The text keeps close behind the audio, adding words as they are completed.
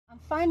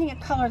finding a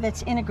color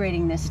that's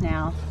integrating this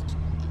now,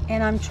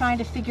 and I'm trying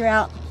to figure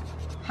out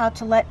how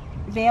to let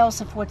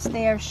veils of what's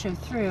there show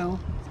through.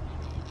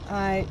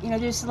 You know,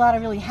 there's a lot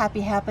of really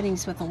happy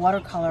happenings with the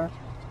watercolor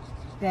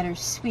that are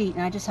sweet,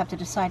 and I just have to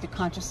decide to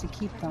consciously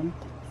keep them.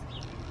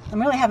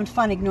 I'm really having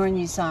fun ignoring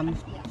these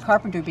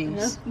carpenter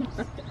bees.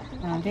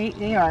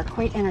 They are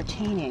quite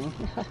entertaining.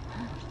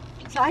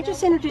 So I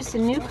just introduced a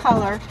new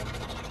color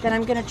that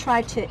I'm going to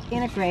try to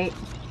integrate.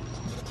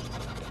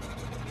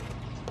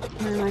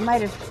 And I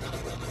might have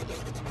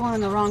gone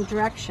in the wrong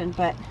direction,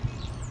 but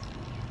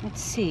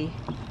let's see.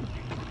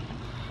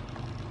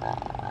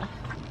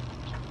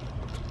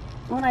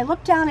 When I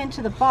look down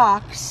into the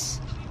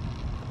box,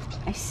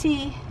 I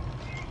see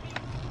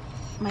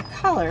my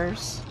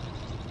colors,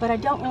 but I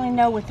don't really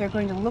know what they're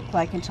going to look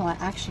like until I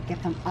actually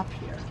get them up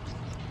here.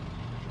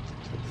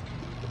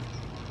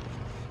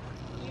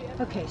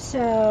 Okay,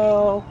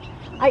 so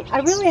I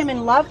really am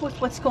in love with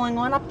what's going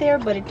on up there,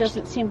 but it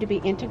doesn't seem to be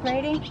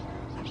integrating.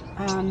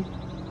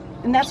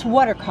 And that's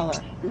watercolor.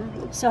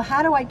 So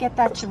how do I get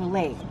that to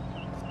relate?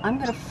 I'm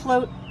going to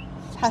float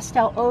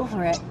pastel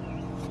over it,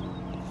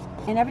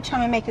 and every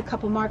time I make a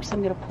couple marks,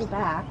 I'm going to pull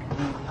back.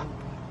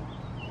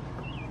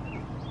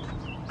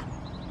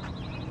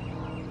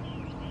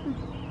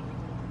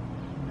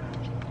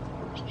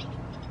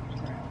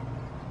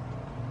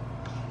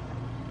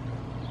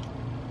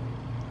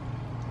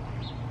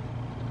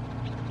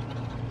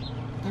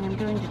 And I'm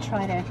going to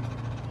try to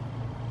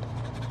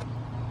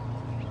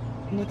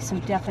make some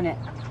definite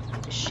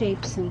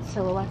shapes and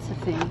silhouettes of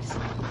things.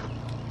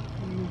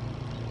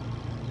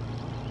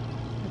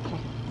 Okay.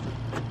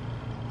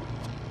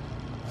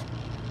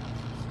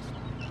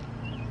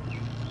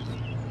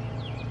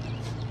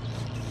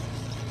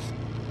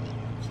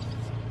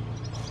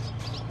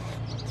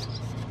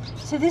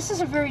 So this is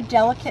a very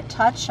delicate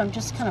touch. I'm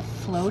just kind of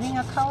floating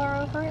a color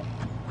over it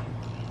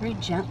very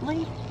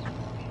gently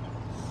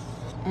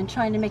and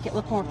trying to make it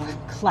look more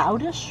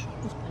cloudish.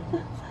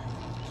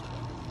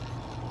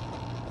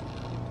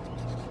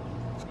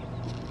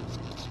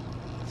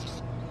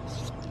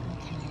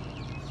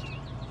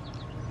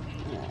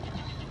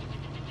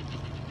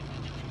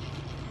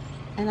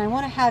 And I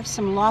want to have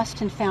some lost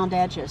and found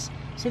edges.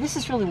 So this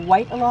is really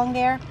white along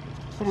there,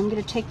 but I'm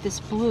going to take this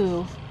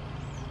blue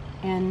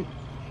and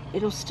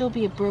it'll still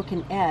be a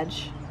broken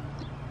edge,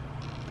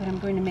 but I'm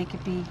going to make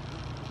it be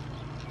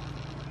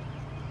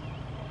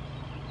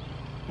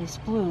this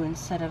blue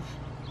instead of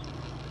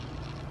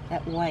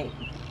that white.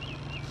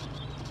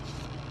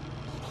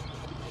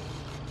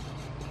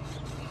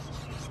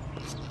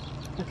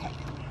 Okay,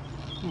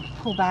 I'm going to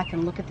pull back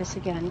and look at this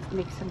again,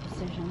 make some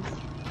decisions.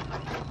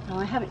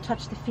 I haven't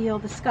touched the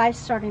field. The sky's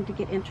starting to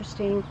get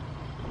interesting.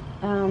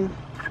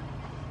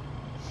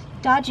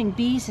 Dodging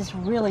bees is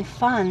really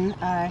fun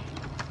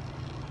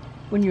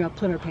when you're a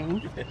plinter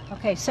painting.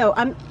 Okay, so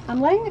I'm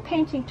letting the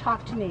painting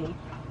talk to me.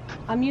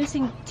 I'm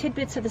using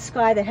tidbits of the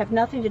sky that have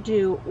nothing to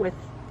do with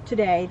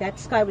today. That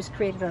sky was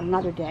created on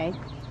another day.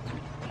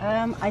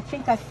 I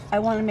think I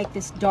want to make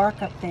this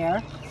dark up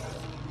there.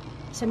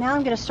 So now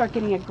I'm going to start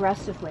getting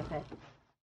aggressive with it.